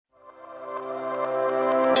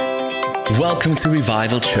Welcome to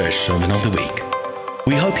Revival Church Sermon of the Week.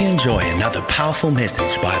 We hope you enjoy another powerful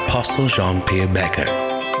message by Apostle Jean-Pierre Becker.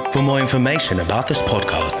 For more information about this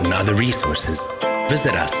podcast and other resources,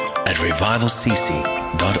 visit us at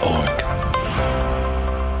revivalcc.org.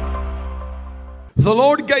 The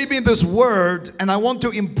Lord gave me this word, and I want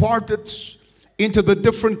to impart it into the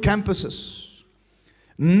different campuses.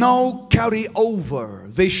 No carryover.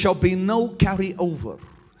 There shall be no carryover.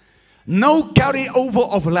 No carryover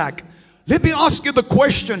of lack. Let me ask you the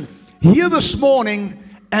question. Here this morning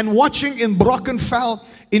and watching in Brockenfell,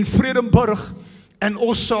 in Vredenburg, and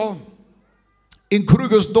also in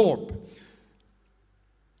Krugersdorp.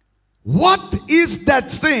 What is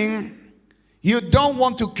that thing you don't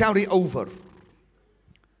want to carry over?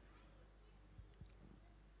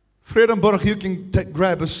 Vredenburg, you can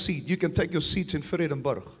grab a seat. You can take your seats in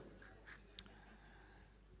Vredenburg.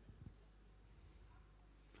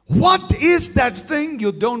 What is that thing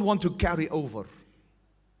you don't want to carry over?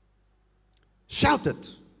 Shout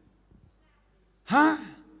it. Huh?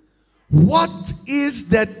 What is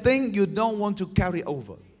that thing you don't want to carry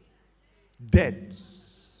over? Debt.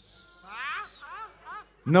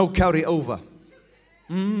 No carry over.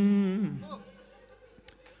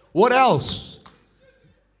 What else?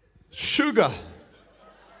 Sugar.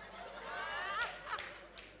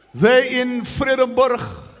 They in Vredenburg.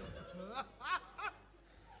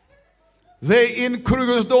 They in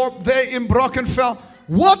Krugersdorp. They in Brockenfell.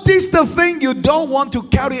 What is the thing you don't want to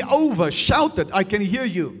carry over? Shout it. I can hear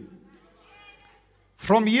you.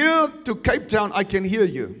 From here to Cape Town, I can hear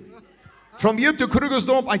you. From here to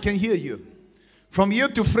Krugersdorp, I can hear you. From here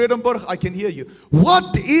to Vredenburg, I can hear you.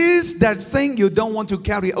 What is that thing you don't want to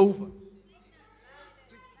carry over?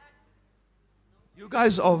 You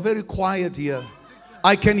guys are very quiet here.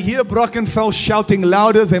 I can hear Brockenfell shouting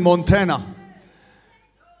louder than Montana.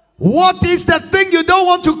 What is that thing you don't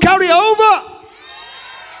want to carry over?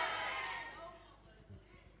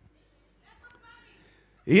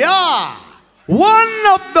 Yeah. One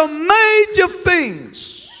of the major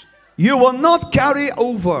things you will not carry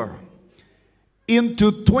over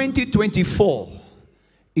into 2024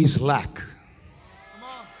 is lack.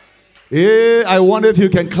 Yeah, I wonder if you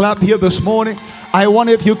can clap here this morning. I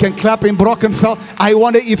wonder if you can clap in Brockenfell. I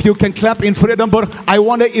wonder if you can clap in Vredenburg. I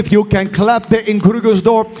wonder if you can clap there in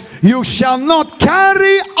Krugersdorp. You shall not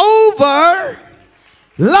carry over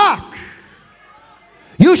lack.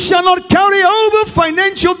 You shall not carry over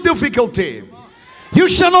financial difficulty. You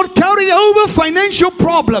shall not carry over financial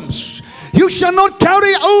problems. You shall not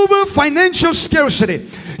carry over financial scarcity.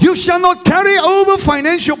 You shall not carry over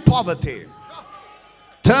financial poverty.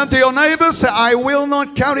 Turn to your neighbor, say, I will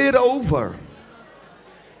not carry it over.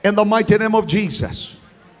 In the mighty name of Jesus.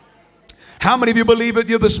 How many of you believe it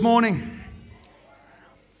here this morning?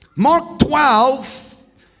 Mark 12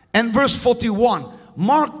 and verse 41.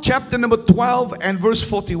 Mark chapter number 12 and verse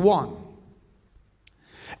 41.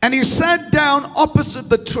 And he sat down opposite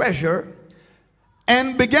the treasure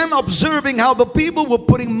and began observing how the people were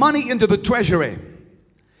putting money into the treasury.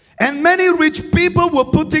 And many rich people were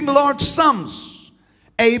putting large sums.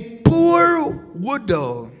 A poor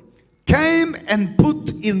widow came and put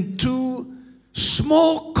in 2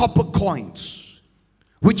 small copper coins,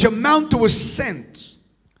 which amount to a cent.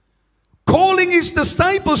 Calling his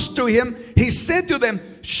disciples to him, he said to them,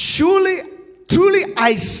 truly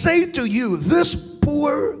I say to you, this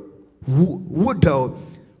poor widow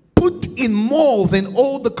put in more than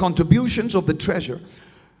all the contributions of the treasure,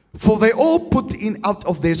 for they all put in out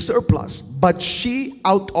of their surplus, but she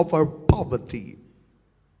out of her poverty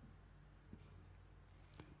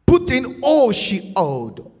put in all she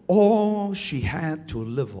owed, all she had to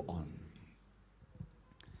live on.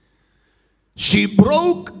 She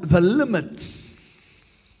broke the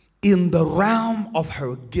limits in the realm of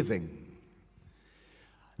her giving.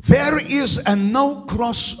 There is a no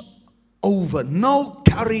crossover, no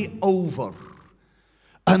carry over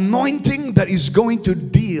anointing that is going to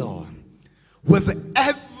deal with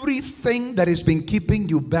everything that has been keeping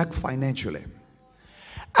you back financially.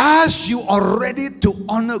 As you are ready to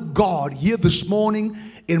honor God here this morning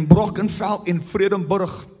in Brockenfell, in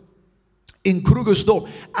Vredenburg, in Krugersdorp,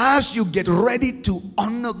 as you get ready to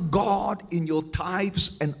honor God in your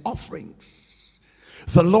tithes and offerings,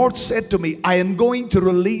 the Lord said to me, I am going to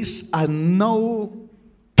release a no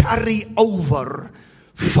carry over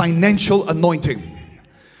financial anointing.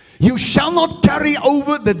 You shall not carry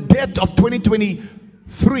over the debt of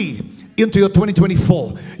 2023 into your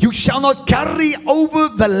 2024. You shall not carry over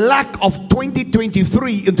the lack of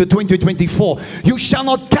 2023 into 2024. You shall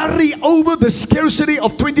not carry over the scarcity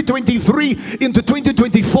of 2023 into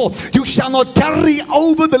 2024. You shall not carry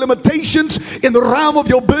over the limitations in the realm of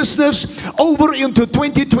your business over into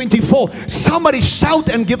 2024. Somebody shout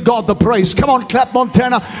and give God the praise. Come on, clap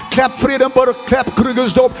Montana, clap Vredenburg, clap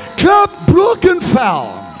Krugersdorp, clap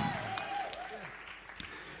Brockenfell.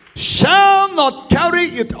 Shall not carry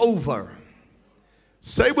it over.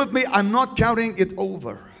 Say with me, I'm not carrying it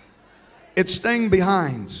over. It's staying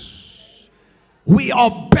behind. We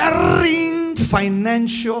are bearing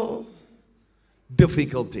financial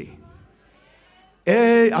difficulty.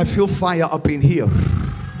 Hey, I feel fire up in here.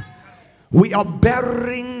 We are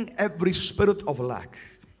bearing every spirit of lack.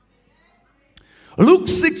 Luke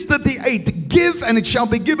 6:38, give and it shall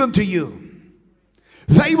be given to you.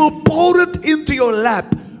 They will pour it into your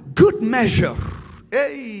lap. Good measure.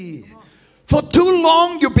 Hey. For too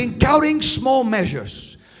long you've been carrying small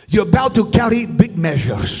measures. You're about to carry big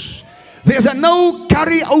measures. There's a no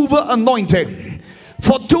carry over anointing.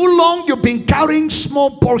 For too long you've been carrying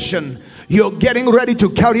small portion. You're getting ready to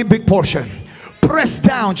carry big portion. Press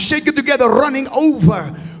down, shake it together, running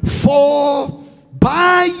over. For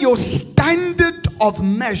by your standard of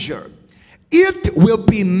measure, it will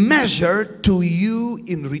be measured to you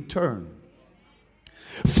in return.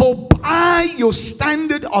 For by your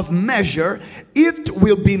standard of measure, it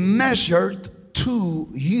will be measured to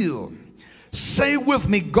you. Say with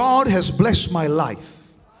me, God has blessed my life.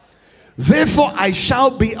 Therefore, I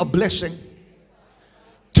shall be a blessing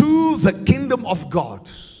to the kingdom of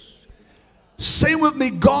God. Say with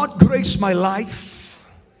me, God graced my life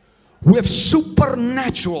with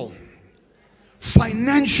supernatural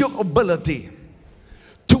financial ability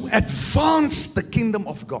to advance the kingdom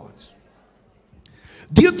of God.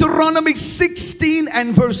 Deuteronomy 16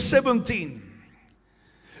 and verse 17.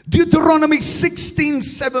 Deuteronomy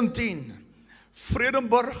 16:17.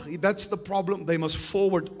 Vredenburg, that's the problem. They must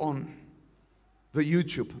forward on the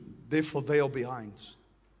YouTube. Therefore, they are behind.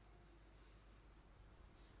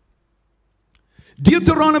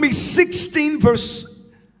 Deuteronomy 16 verse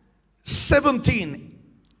 17.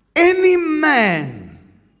 Any man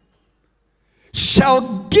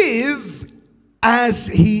shall give as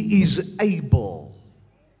he is able.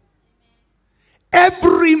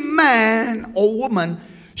 Every man or woman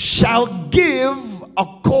shall give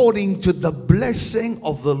according to the blessing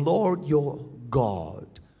of the Lord your God,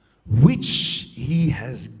 which he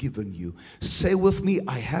has given you. Say with me,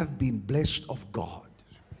 I have been blessed of God.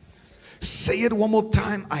 Say it one more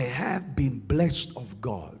time, I have been blessed of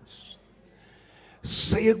God.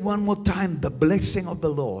 Say it one more time, the blessing of the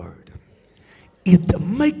Lord. It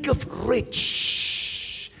maketh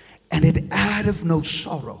rich, and it addeth no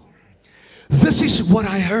sorrow. This is what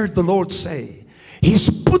I heard the Lord say. He's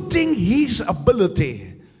putting his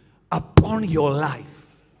ability upon your life.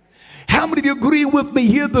 How many of you agree with me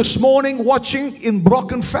here this morning, watching in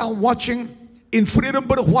Brockenfell, watching in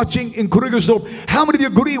Vredenburg, watching in Krugersdorp? How many of you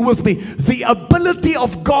agree with me? The ability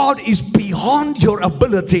of God is beyond your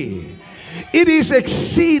ability. It is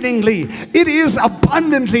exceedingly, it is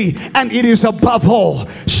abundantly, and it is above all.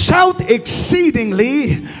 Shout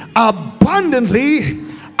exceedingly, abundantly,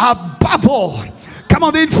 above all. Come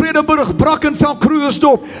on, in Vredenburg, Brockenfell,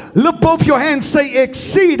 Krugersdorp. Lift both your hands, say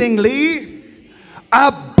exceedingly,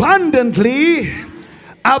 abundantly,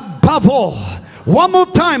 above all. One more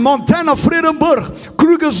time, Montana, Vredenburg,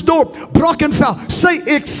 Krugersdorp, Brockenfell. Say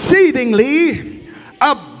exceedingly,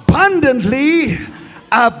 abundantly,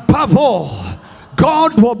 above all.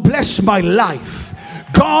 God will bless my life.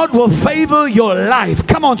 God will favor your life.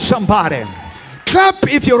 Come on, somebody. Clap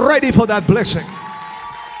if you're ready for that blessing.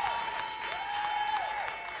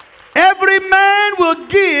 Every man will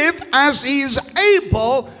give as he is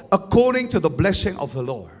able according to the blessing of the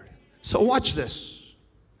Lord. So watch this.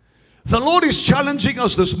 The Lord is challenging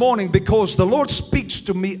us this morning because the Lord speaks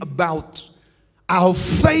to me about our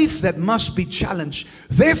faith that must be challenged.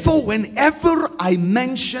 Therefore, whenever I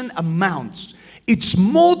mention amounts, it's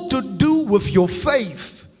more to do with your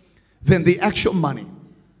faith than the actual money.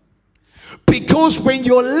 Because when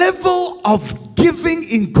your level of giving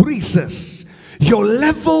increases, your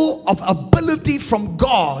level of ability from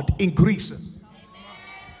God increases.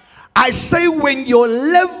 I say when your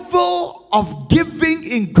level of giving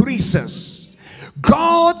increases,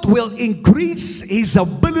 God will increase his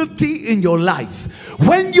ability in your life.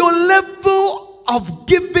 When your level of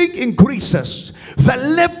giving increases, the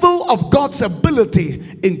level of God's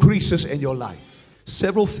ability increases in your life.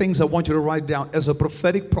 Several things I want you to write down as a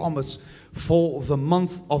prophetic promise for the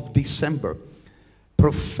month of December.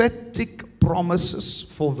 Prophetic promises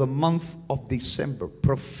for the month of December.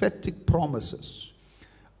 Prophetic promises.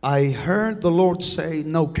 I heard the Lord say,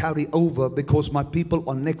 no, carry over, because my people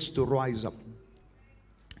are next to rise up.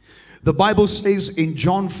 The Bible says in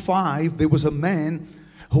John 5, there was a man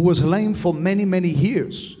who was lame for many, many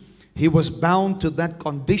years. He was bound to that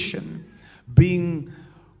condition, being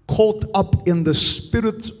caught up in the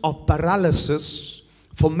spirit of paralysis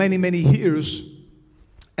for many, many years.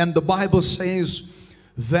 And the Bible says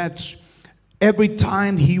that every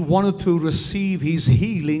time he wanted to receive his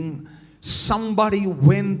healing, somebody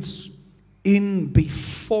went in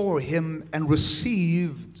before him and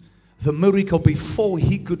received the miracle before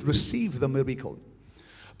he could receive the miracle.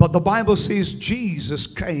 But the Bible says Jesus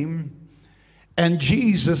came and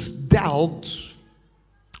Jesus dealt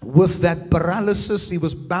with that paralysis he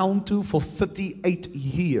was bound to for 38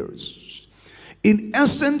 years. In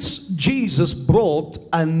essence, Jesus brought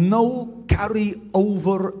a no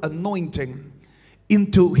carry-over anointing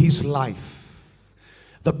into his life.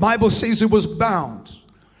 The Bible says he was bound.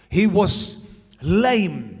 He was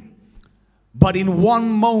lame. But in one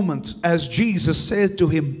moment, as Jesus said to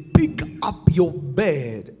him, pick up your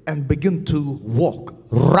bed and begin to walk.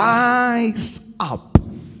 Rise up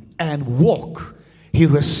and walk. He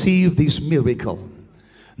received this miracle.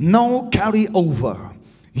 No carry over.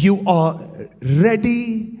 You are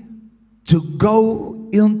ready to go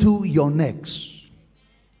into your next.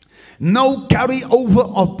 No carry over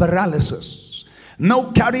of paralysis.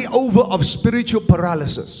 No carry over of spiritual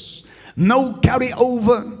paralysis. No carry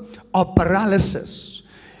over of paralysis.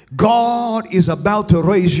 God is about to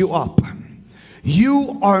raise you up.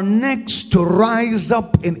 You are next to rise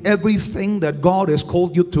up in everything that God has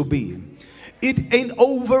called you to be. It ain't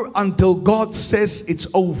over until God says it's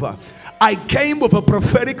over. I came with a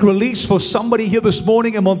prophetic release for somebody here this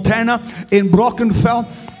morning in Montana, in Brockenfell,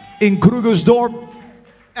 in Krugersdorp,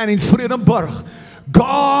 and in Vredenburg.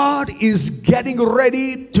 God is getting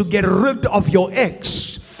ready to get rid of your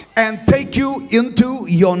ex and take you into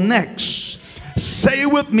your next. Say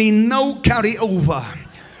with me, no carry over.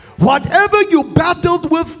 Whatever you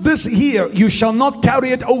battled with this year, you shall not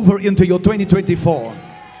carry it over into your 2024.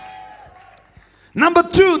 Number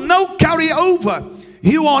two, no carry over.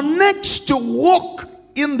 You are next to walk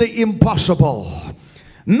in the impossible.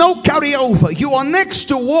 No carry over. You are next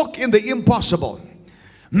to walk in the impossible.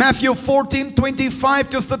 Matthew 14:25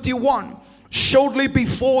 to 31. Shortly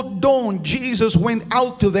before dawn, Jesus went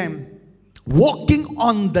out to them, walking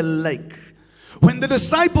on the lake. When the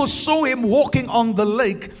disciples saw him walking on the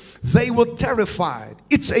lake, they were terrified.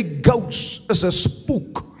 It's a ghost, it's a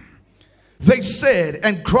spook, they said,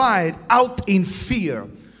 and cried out in fear.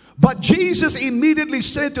 But Jesus immediately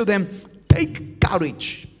said to them, take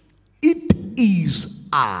courage. It is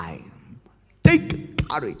I. Take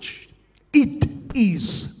courage. It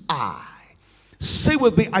is I. Say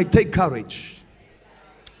with me, I take courage.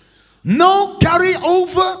 No carry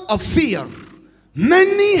over of fear.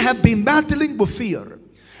 Many have been battling with fear.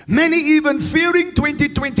 Many even fearing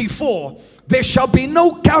 2024. There shall be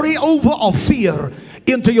no carry over of fear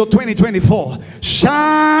into your 2024.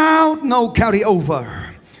 Shout, no carry over.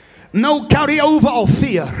 No carry over of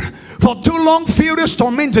fear. For too long fear has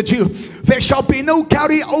tormented you. There shall be no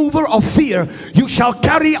carry over of fear. You shall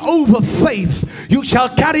carry over faith. You shall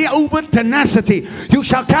carry over tenacity. You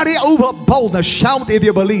shall carry over boldness. Shout if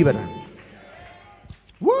you believe it.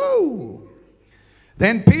 Woo!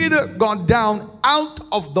 Then Peter got down out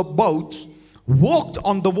of the boat, walked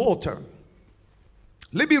on the water.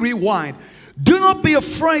 Let me rewind. Do not be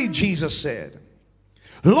afraid, Jesus said.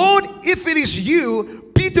 Lord, if it is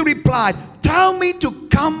you, Peter replied, tell me to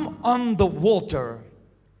come on the water.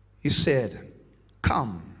 He said,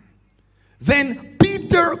 come. Then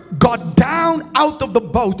Peter got down out of the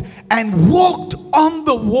boat and walked on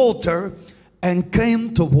the water and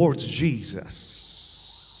came towards Jesus.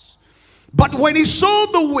 But when he saw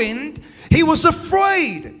the wind, he was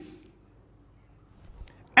afraid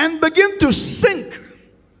and began to sink.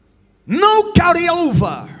 No carry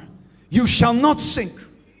over. You shall not sink.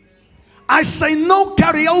 I say no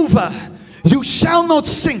carry over. You shall not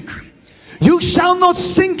sink. You shall not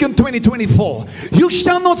sink in 2024. You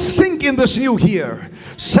shall not sink in this new year.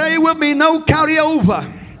 Say with me, no carry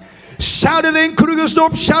over. Shout it in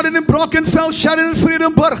Krugersdorp, shout it in Brockenfell, shout it in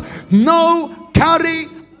Vredenburg. No carry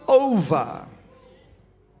over.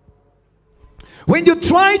 When you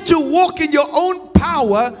try to walk in your own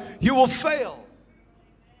power, you will fail.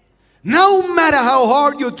 No matter how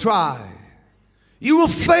hard you try, you will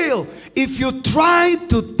fail if you try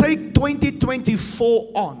to take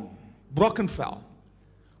 2024 on. Brockenfell,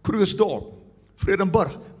 Krugersdorp,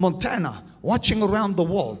 Vredenburg, Montana, watching around the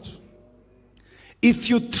world. If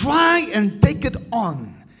you try and take it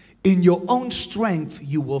on in your own strength,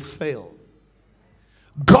 you will fail.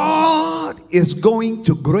 God is going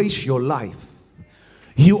to grace your life.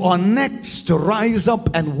 You are next to rise up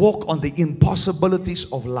and walk on the impossibilities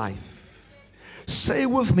of life. Say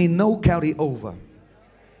with me, no carryover.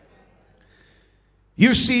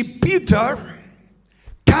 You see, Peter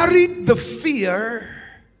carried the fear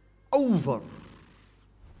over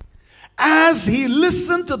as he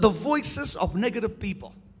listened to the voices of negative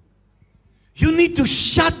people. You need to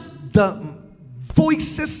shut the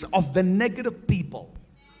voices of the negative people,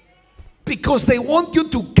 because they want you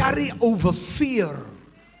to carry over fear.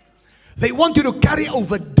 They want you to carry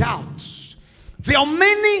over doubts. There are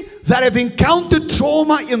many that have encountered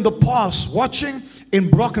trauma in the past, watching in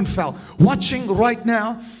Brockenfell, watching right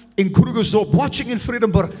now in Krugersdorp, watching in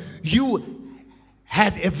Vredenburg. You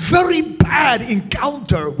had a very bad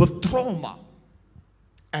encounter with trauma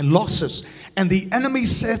and losses, and the enemy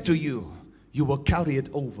said to you, you will carry it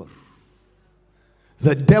over.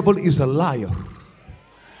 The devil is a liar.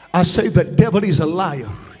 I say the devil is a liar.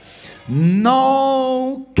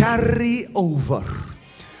 No carry over.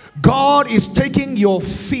 God is taking your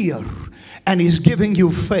fear and He's giving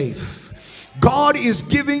you faith. God is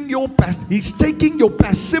giving He's taking your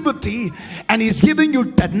passivity and He's giving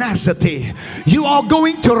you tenacity. You are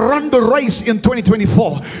going to run the race in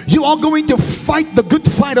 2024. You are going to fight the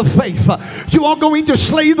good fight of faith. You are going to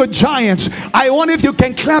slay the giants. I wonder if you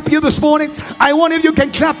can clap here this morning. I wonder if you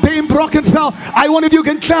can clap there in Brockenfell. I wonder if you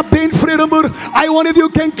can clap there in Vredenburg. I wonder if you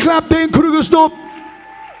can clap there in Krugersdorp.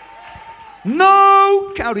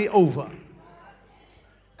 No carry over.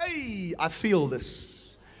 Hey, I feel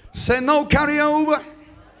this. Say no carry over.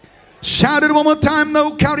 Shout it one more time.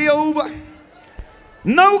 No carry over.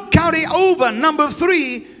 No carry over. Number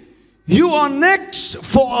 3, you are next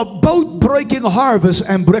for a boat breaking harvest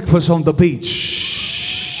and breakfast on the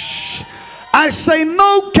beach. I say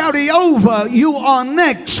no carry over. You are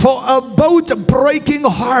next for a boat breaking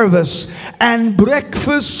harvest and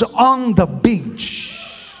breakfast on the beach.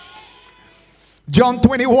 John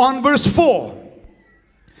 21 verse 4.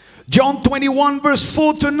 John 21 verse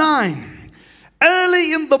 4 to 9.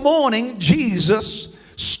 Early in the morning, Jesus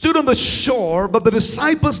stood on the shore, but the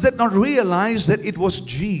disciples did not realize that it was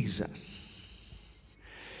Jesus.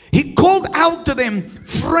 He called out to them,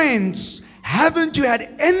 friends, haven't you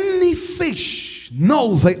had any fish?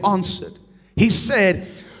 No, they answered. He said,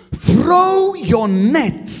 throw your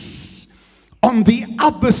nets on the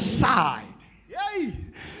other side. Yay.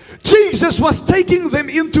 Jesus was taking them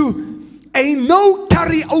into a no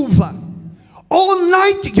carry over. All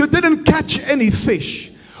night you didn't catch any fish.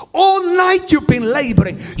 All night you've been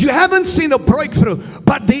laboring. You haven't seen a breakthrough.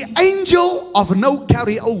 But the angel of no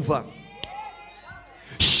carry over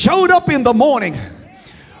showed up in the morning.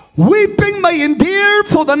 Weeping may endure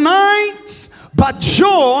for the night, but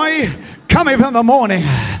joy cometh in the morning.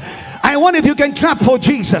 I wonder if you can clap for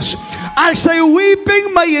Jesus. I say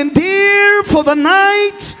weeping may endure for the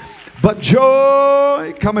night, but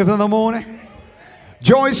joy cometh in the morning.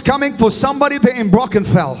 Joy is coming for somebody there in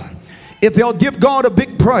Brockenfell. If they'll give God a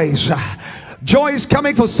big praise. Joy is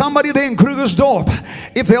coming for somebody there in Krugersdorp.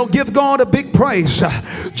 If they'll give God a big praise.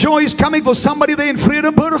 Joy is coming for somebody there in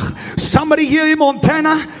Vredenburg. Somebody here in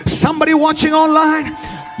Montana. Somebody watching online.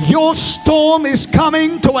 Your storm is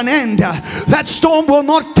coming to an end. That storm will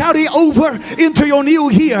not carry over into your new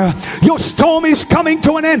year. Your storm is coming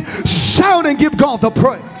to an end. Shout and give God the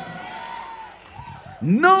praise.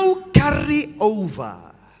 No carry over.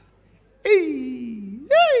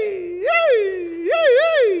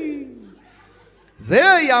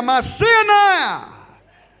 There, Yamasena.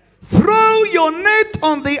 Throw your net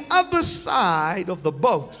on the other side of the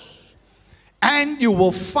boat, and you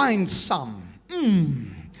will find some.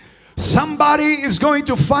 Somebody is going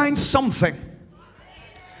to find something.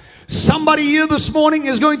 Somebody here this morning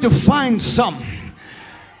is going to find some.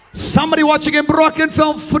 Somebody watching in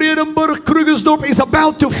Brockenfell, Vredenburg, Krugersdorp is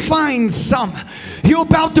about to find some. You're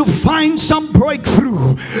about to find some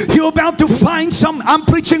breakthrough. You're about to find some. I'm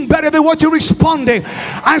preaching better than what you're responding.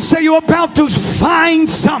 I say you're about to find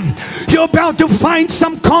some. You're about to find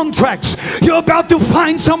some contracts. You're about to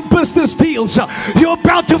find some business deals. You're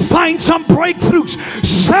about to find some breakthroughs.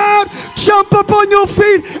 Shout, jump up on your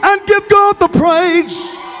feet and give God the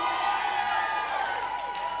praise.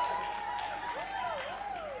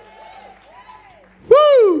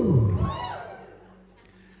 Woo!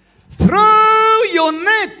 Throw your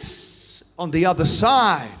nets on the other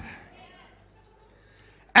side,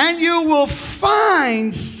 and you will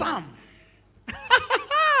find some.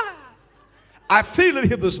 I feel it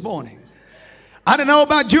here this morning. I don't know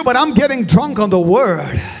about you, but I'm getting drunk on the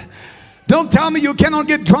word. Don't tell me you cannot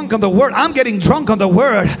get drunk on the word. I'm getting drunk on the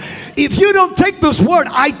word. If you don't take this word,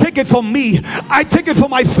 I take it for me. I take it for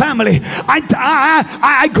my family.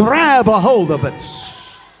 I grab a hold of it.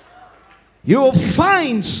 You will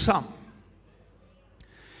find some.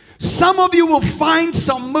 Some of you will find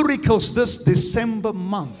some miracles this December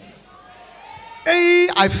month. Hey,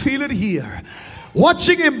 I feel it here.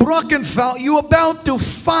 Watching in Brockenfell, you're about to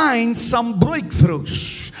find some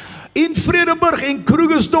breakthroughs. In Vredenburg, in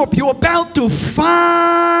Krugersdorp, you're about to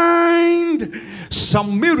find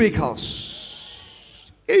some miracles.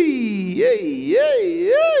 Hey, hey, hey,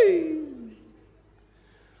 hey.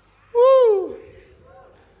 Woo.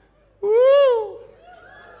 Woo.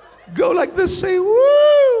 Go like this, say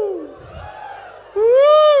woo.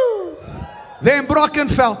 Woo. Then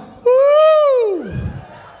Brockenfell, woo.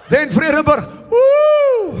 Then Vredenburg,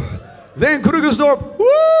 woo. Then Krugersdorp, woo.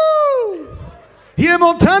 Here in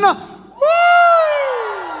Montana, woo.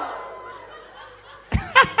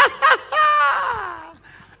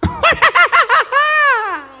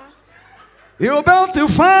 You're about to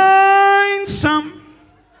find some.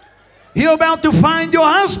 You're about to find your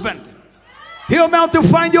husband. You're about to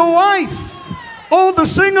find your wife. All the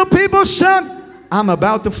single people shout, I'm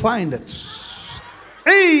about to find it.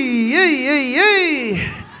 Hey, hey, hey,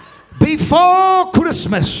 hey. Before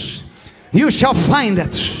Christmas, you shall find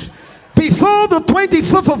it. Before the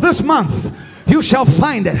 25th of this month, you shall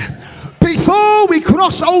find it. Before we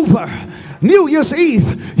cross over New Year's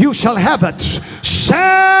Eve, you shall have it.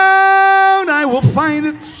 Shout, I will find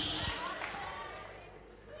it.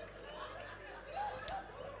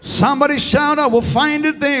 Somebody shout, I will find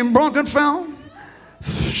it there in Brockenfell.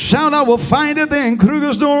 Shout, I will find it there in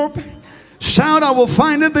Krugersdorp. Shout, I will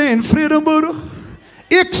find it there in Vredenburg.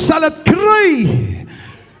 Ek sal het kry.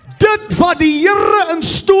 Dit wat die Here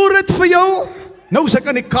instoor het vir jou. Nou is ek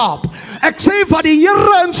in die Kaap. Ek sê wat die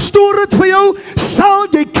Here instoor het vir jou, sal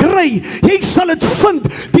jy kry. Jy sal dit vind.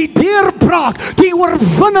 Die deurbraak, die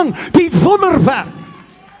oorwinning, die wonderwerk.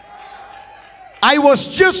 I was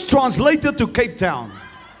just translated to Cape Town.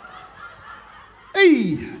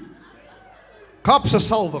 Hey, Kaapse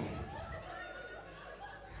salwing.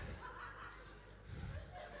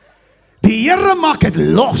 Die Here maak dit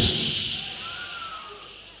los.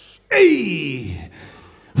 Hey,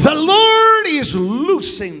 the Lord is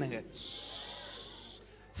loosening it.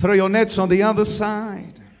 Throw your nets on the other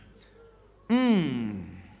side.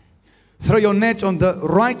 Throw your net on the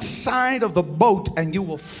right side of the boat and you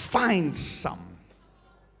will find some.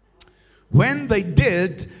 When they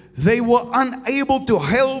did, they were unable to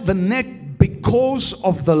hold the net because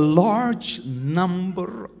of the large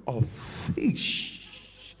number of fish.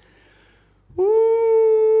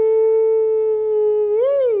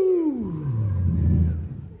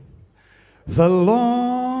 The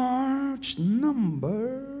large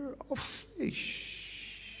number of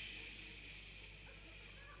fish.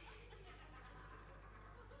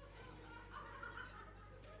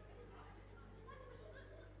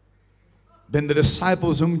 Then the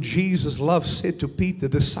disciples whom Jesus loved said to Peter,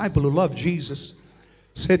 the disciple who loved Jesus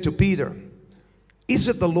said to Peter, is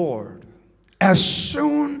it the Lord? As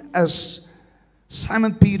soon as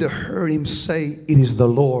Simon Peter heard him say, it is the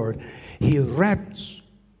Lord, he wrapped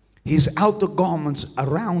his outer garments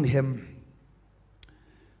around him,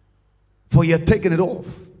 for he had taken it off,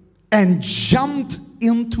 and jumped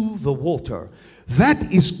into the water.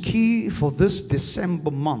 That is key for this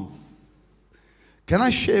December month. Can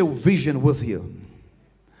I share a vision with you?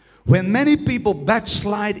 When many people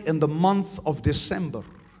backslide in the month of December,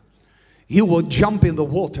 you will jump in the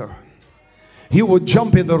water. You will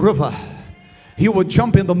jump in the river. You will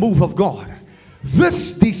jump in the move of God.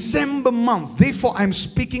 This December month, therefore I'm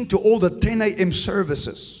speaking to all the 10 a.m.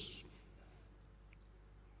 services.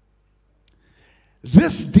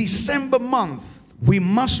 This December month, we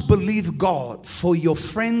must believe God for your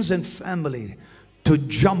friends and family to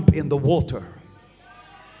jump in the water.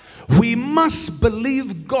 We must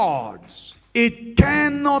believe God. It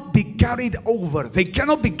cannot be carried over. They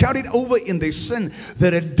cannot be carried over in their sin,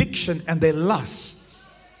 their addiction, and their lust.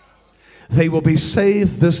 They will be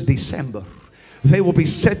saved this December. They will be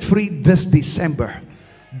set free this December.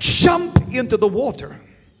 Jump into the water.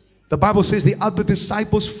 The Bible says the other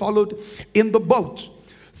disciples followed in the boat,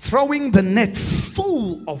 throwing the net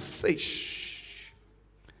full of fish.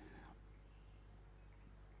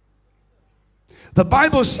 The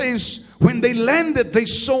Bible says when they landed, they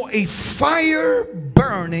saw a fire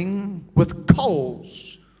burning with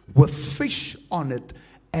coals, with fish on it,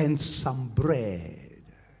 and some bread.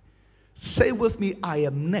 Say with me, I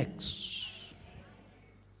am next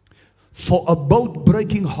for a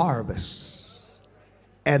boat-breaking harvest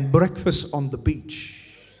and breakfast on the beach.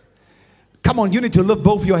 Come on, you need to lift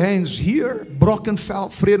both your hands here. Brockenfell,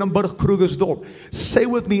 Vredenburg, Krugersdorp. Say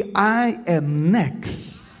with me, I am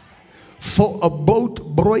next for a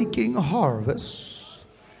boat-breaking harvest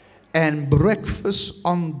and breakfast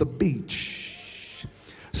on the beach.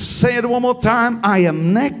 Say it one more time. I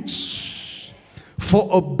am next for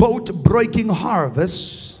a boat-breaking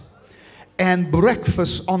harvest and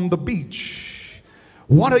breakfast on the beach.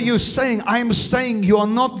 What are you saying? I'm saying you are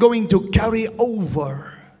not going to carry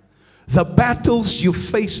over the battles you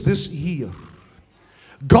face this year.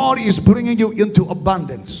 God is bringing you into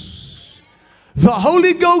abundance. The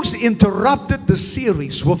Holy Ghost interrupted the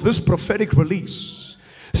series with this prophetic release.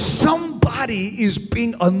 Somebody is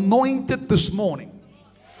being anointed this morning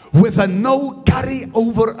with a no carry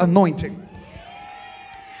over anointing.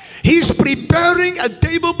 He's preparing a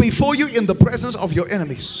table before you in the presence of your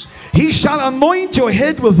enemies. He shall anoint your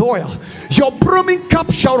head with oil. Your brimming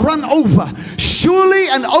cup shall run over. Surely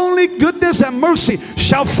and only goodness and mercy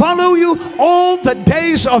shall follow you all the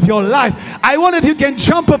days of your life. I wonder if you can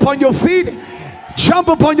jump upon your feet. Jump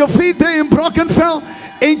upon your feet there in Brockenfell,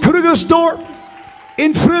 in Krugersdorp,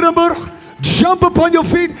 in Vredenburg. Jump upon your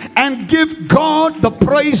feet and give God the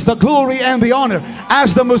praise, the glory, and the honor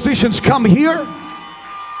as the musicians come here.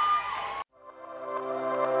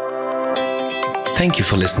 Thank you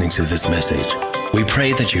for listening to this message. We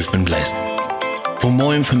pray that you've been blessed. For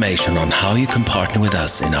more information on how you can partner with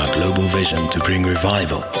us in our global vision to bring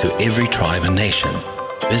revival to every tribe and nation,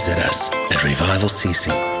 visit us at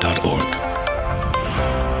revivalcc.org.